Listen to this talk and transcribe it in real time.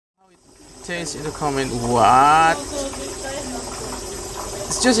taste in the comment. What?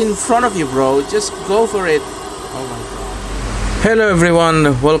 It's just in front of you, bro. Just go for it. Oh my god. Hello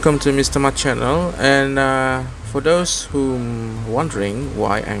everyone, welcome to Mr. Mat channel. And for those who wondering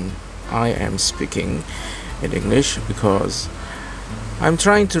why I am speaking in English, because I'm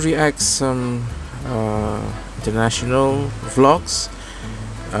trying to react some international vlogs.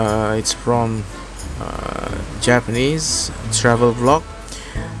 It's from Japanese travel vlog.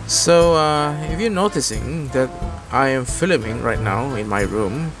 So if you're noticing that I am filming right now in my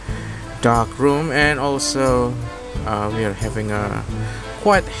room, dark room, and also we are having a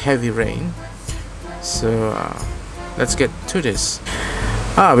quite heavy rain. So let's get to this.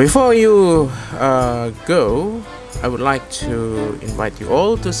 Before you go, I would like to invite you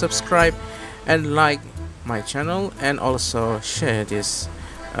all to subscribe and like my channel, and also share this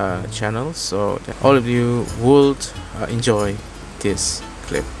channel so that all of you would enjoy this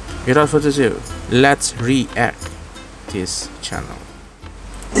clip. Without further ado, let's react this channel.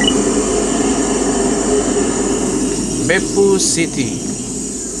 Beppu City.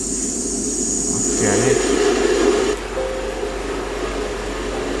 Okay.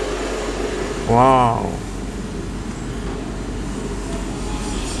 Wow.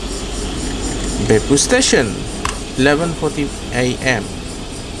 Beppu Station, 11:40 a.m.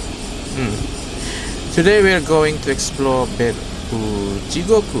 Today we are going to explore Beppu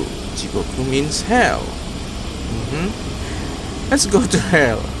Jigoku. Jigoku means hell. Let's go to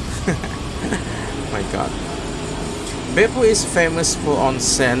hell. My god. Beppu is famous for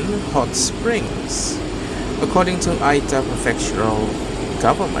onsen hot springs. According to Aita prefectural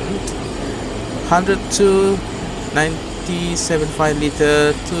government, 102.975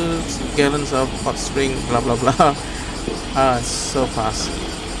 liter, 2 gallons of hot spring, blah blah blah. So fast.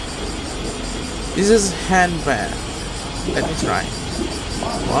 This is hand bath. Let me try.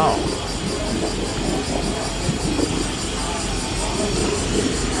 Wow.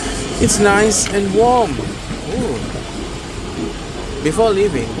 It's nice and warm. Ooh. Before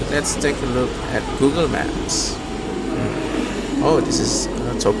leaving, let's take a look at Google Maps. Oh, this is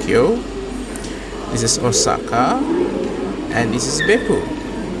Tokyo. This is Osaka, and this is Beppu.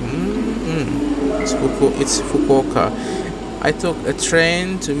 It's Fukuoka. I took a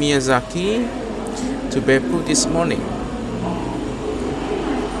train to Miyazaki to Beppu this morning.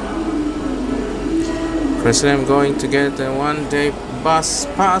 First, I'm going to get a one-day bus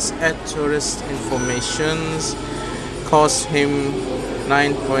pass at tourist informations. Cost him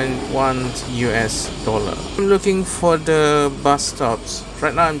 $9.1 US. I'm looking for the bus stops.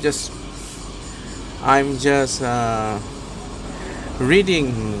 Right now, I'm just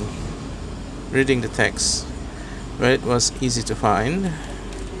reading the text, but it was easy to find.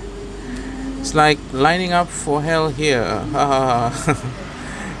 It's like lining up for hell here.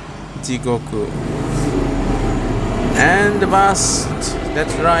 Jigoku. And the bus that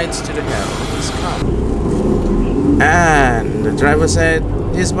rides to the hell is come. And the driver said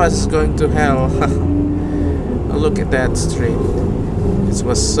this bus is going to hell. Look at that street. It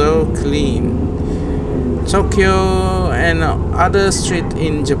was so clean. Tokyo and other street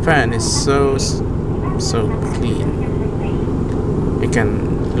in Japan is so clean. You can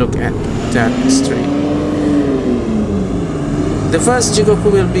look at that street. The first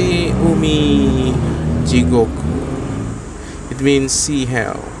Jigoku will be Umi Jigoku. It means sea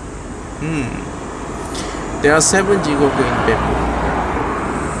hell. There are 7 Jigoku in Beppu.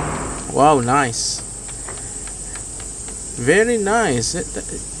 Wow, nice. Very nice.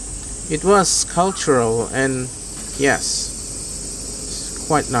 It was cultural, and yes,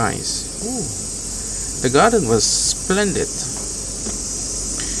 quite nice. Ooh. The garden was splendid.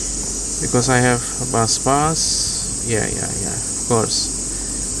 Because I have a bus pass. Yeah.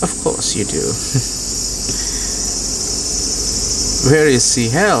 Of course you do. Where is sea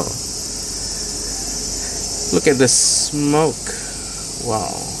hell? Look at the smoke.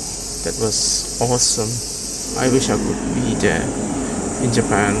 Wow, that was awesome. I wish I could be there in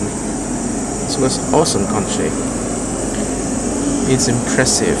Japan. It was awesome country. It's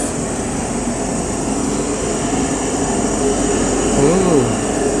impressive. Ooh.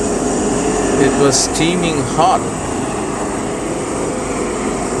 It was steaming hot.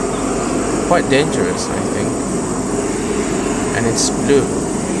 Quite dangerous, I think. And it's blue.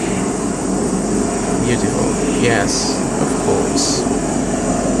 Beautiful. Yes, of course.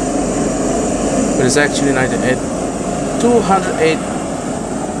 But it's actually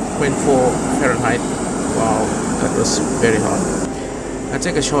 208.4 Fahrenheit. Wow, that was very hot. I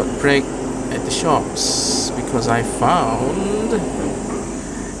take a short break at the shops because I found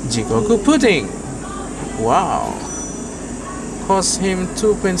Jigoku pudding. Wow, cost him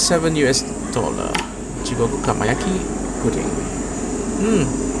 2.7 US dollar. Jigoku Kamayaki pudding.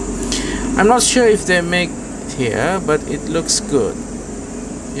 I'm not sure if they make it here, but it looks good.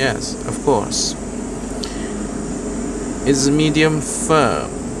 Yes, of course. It's medium firm.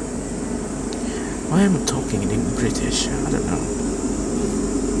 Why am I talking in British? I don't know.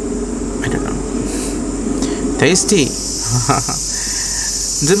 Tasty.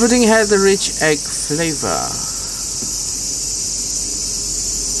 The pudding has a rich egg flavor.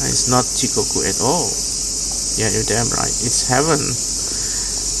 It's not chikoku at all. Yeah, you're damn right. It's heaven.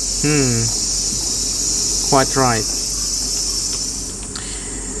 Quite right.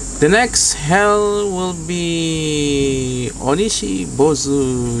 The next hell will be Onishi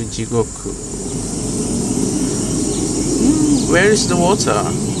Bozu Jigoku. Where is the water?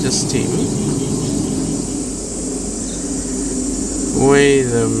 Just steam. Wait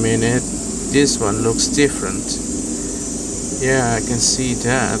a minute. This one looks different. Yeah, I can see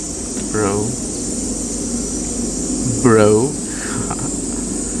that, bro.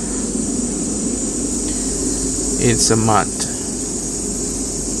 It's a mud.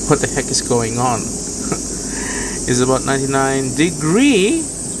 What the heck is going on? It's about 99 degree.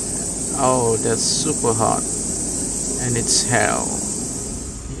 Oh, that's super hot. And it's hell.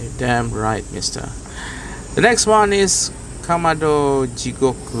 You're damn right, mister. The next one is Kamado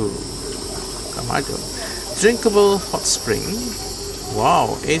Jigoku. Kamado. Drinkable hot spring.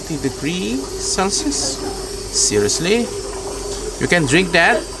 Wow, 80 degrees Celsius. Seriously? You can drink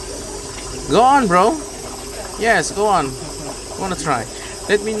that? Go on, bro. Yes, go on. Wanna try?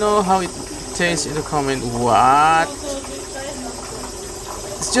 Let me know how it tastes in the comment. What?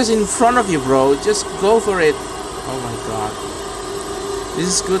 It's just in front of you, bro. Just go for it. Oh my god. This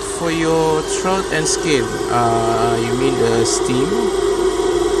is good for your throat and skin. You mean the steam?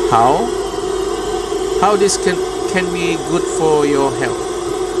 How? How this can be good for your health?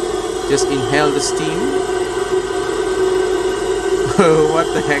 Just inhale the steam? What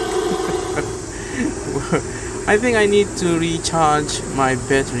the heck? I think I need to recharge my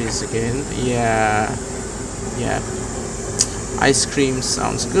batteries again. Yeah. Ice cream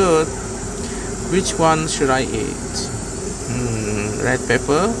sounds good. Which one should I eat? Red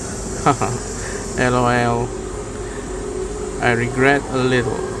pepper? LOL. I regret a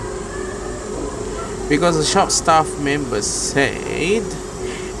little. Because the shop staff members said,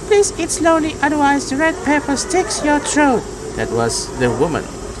 please eat slowly, otherwise the red pepper sticks your throat. That was the woman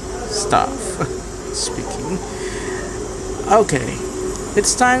staff speaking. Okay,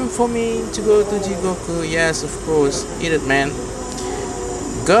 it's time for me to go to Jigoku. Yes, of course. Eat it, man.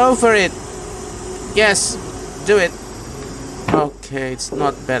 Go for it. Yes, do it. Okay, it's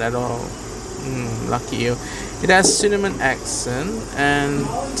not bad at all. Lucky you. It has cinnamon accent and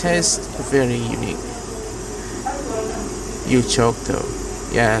tastes very unique. You choked though.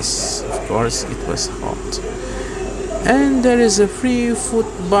 Yes, of course, it was hot. And there is a free foot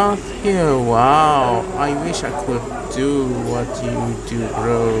bath here. Wow, I wish I could do what you do,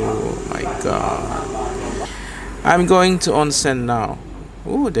 bro. My god. I'm going to onsen now.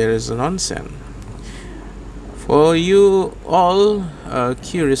 Oh, there is an onsen. For you all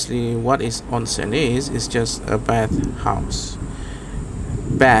curiously, what is onsen is? It's just a bath house.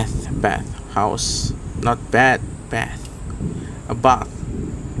 Bath house, not bath. A bath.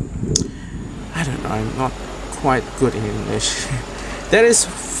 I don't know. I'm not quite good in English. There is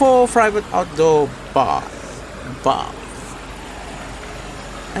 4 private outdoor bath.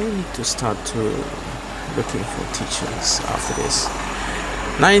 I need to start to looking for teachers after this.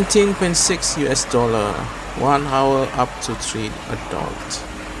 19.6 US dollar. 1 hour up to 3 adults.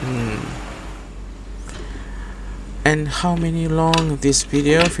 And how many long this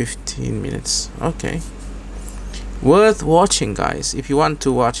video? 15 minutes. Okay, worth watching, guys. If you want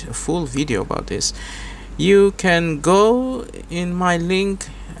to watch a full video about this, you can go in my link.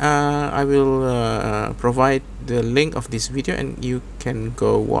 I will provide the link of this video and you can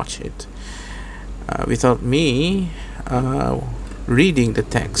go watch it without me reading the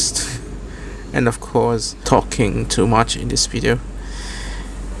text and of course talking too much in this video.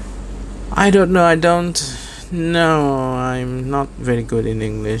 I don't know, I'm not very good in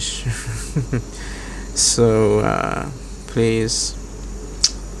English. So please,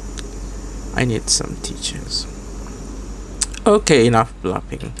 I need some teachers. Okay, enough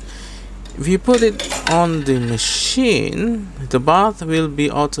blabbing. If you put it on the machine, the bath will be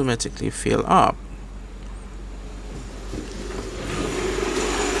automatically filled up.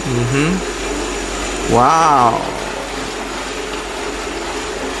 Wow,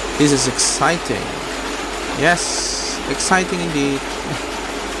 this is exciting. Yes, exciting indeed.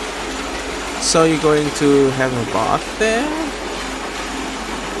 So you're going to have a bath there?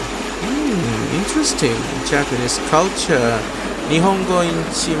 interesting. Japanese culture. Nihongo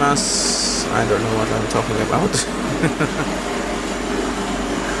ichimasu. I don't know what I'm talking about.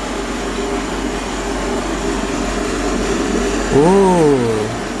 Oh.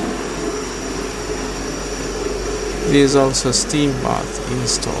 It is also steam bath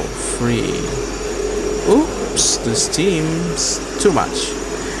install free. Oops, the steam's too much.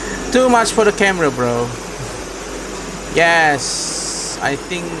 Too much for the camera, bro. Yes, I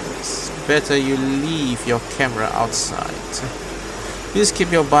think it's better you leave your camera outside. Please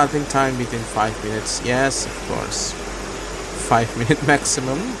keep your bathing time within 5 minutes. Yes, of course. 5-minute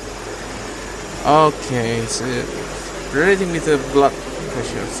maximum. Okay, it's relating with the blood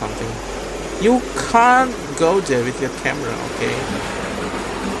pressure or something. You can't go there with your camera, okay?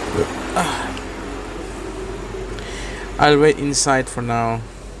 I'll wait inside for now.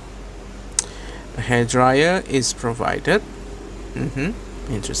 A hair dryer is provided.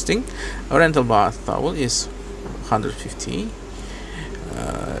 Interesting. A rental bath towel is 150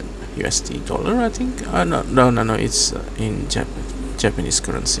 USD dollar, I think. No, it's in Japanese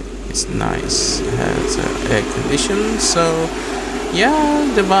currency. It's nice. It has air condition, so yeah,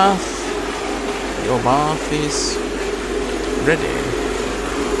 the bath. Your bath is ready.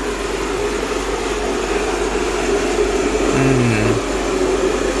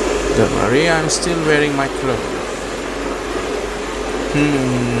 Don't worry, I'm still wearing my clothes.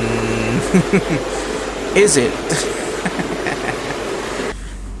 Is it?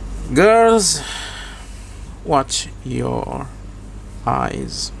 Girls, watch your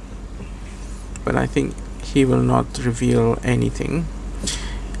eyes. But I think he will not reveal anything.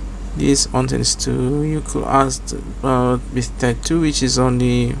 This onsen is too. You could ask about with tattoo, which is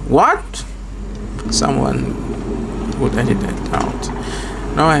only what? Someone would edit that out.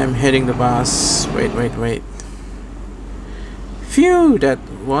 Now I am heading the bus. Wait. Phew, that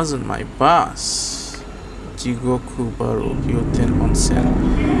wasn't my bus. Jigoku baru Gyoten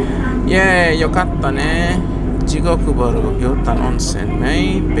onsen. Yeah, yokatta ne. Jigoku baru Gyoten onsen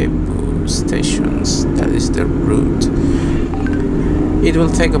Mei Beppu stations. That is the route. It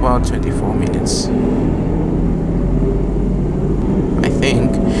will take about 24 minutes, I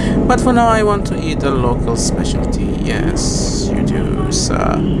think. But for now, I want to eat a local specialty. Yes, you do,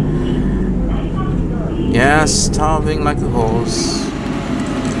 sir. Yes, starving like a horse.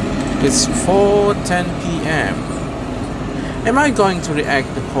 It's 4:10 p.m. Am I going to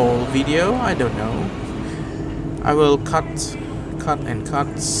react the whole video? I don't know. I will cut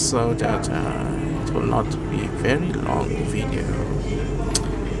so that it will not be a very long video.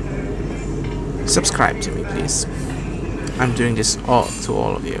 Subscribe to me, please. I'm doing this all to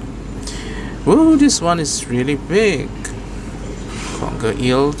all of you. Whoa, this one is really big. Conger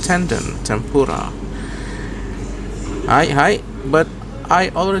eel tendon tempura. Hi, but I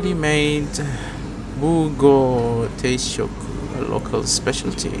already made Bugo Teishoku, a local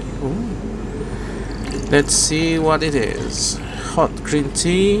specialty. Ooh. Let's see what it is. Hot green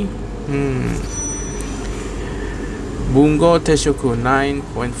tea. Bungo Teishoku,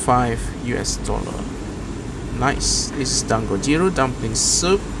 9.5 US dollar. Nice. This is dangojiru dumpling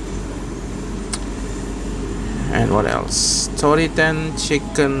soup. And what else? Toriten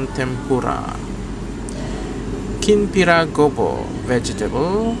chicken tempura. Kinpira gobo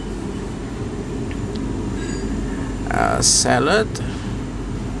vegetable. Salad.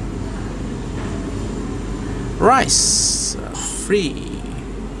 Rice free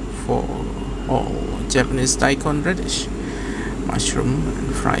for all. Japanese daikon radish, mushroom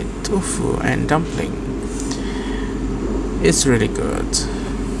and fried tofu and dumpling. It's really good.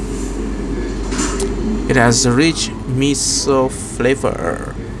 It has a rich miso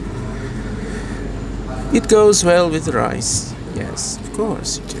flavor. It goes well with rice. Yes, of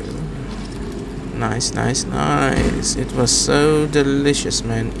course you do. Nice. It was so delicious,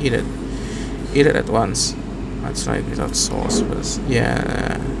 man. Eat it at once. I tried without sauce, but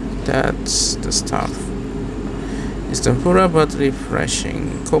yeah, that's the stuff. It's tempura but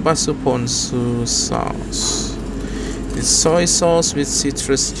refreshing. Kobasu ponzu sauce. It's soy sauce with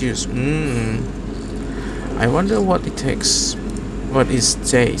citrus juice. I wonder what it takes. What is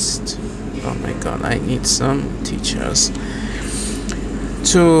taste? Oh my god, I need some teachers.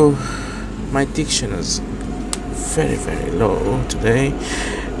 My diction is very low today.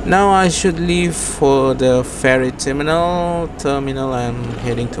 Now I should leave for the ferry terminal and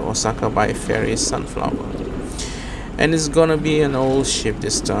heading to Osaka by ferry Sunflower. And it's gonna be an old ship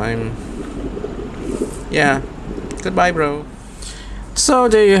this time. Yeah, goodbye, bro. So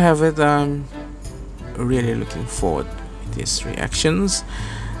there you have it. I'm really looking forward to these reactions,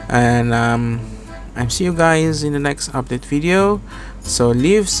 and I'm see you guys in the next update video. So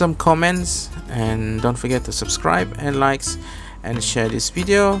leave some comments and don't forget to subscribe and likes and share this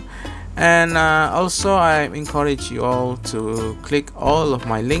video. And also I encourage you all to click all of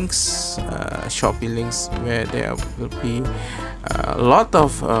my links, Shoppe links, where there will be a lot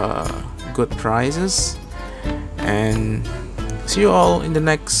of good prizes. And see you all in the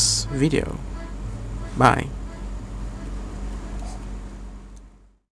next video. Bye.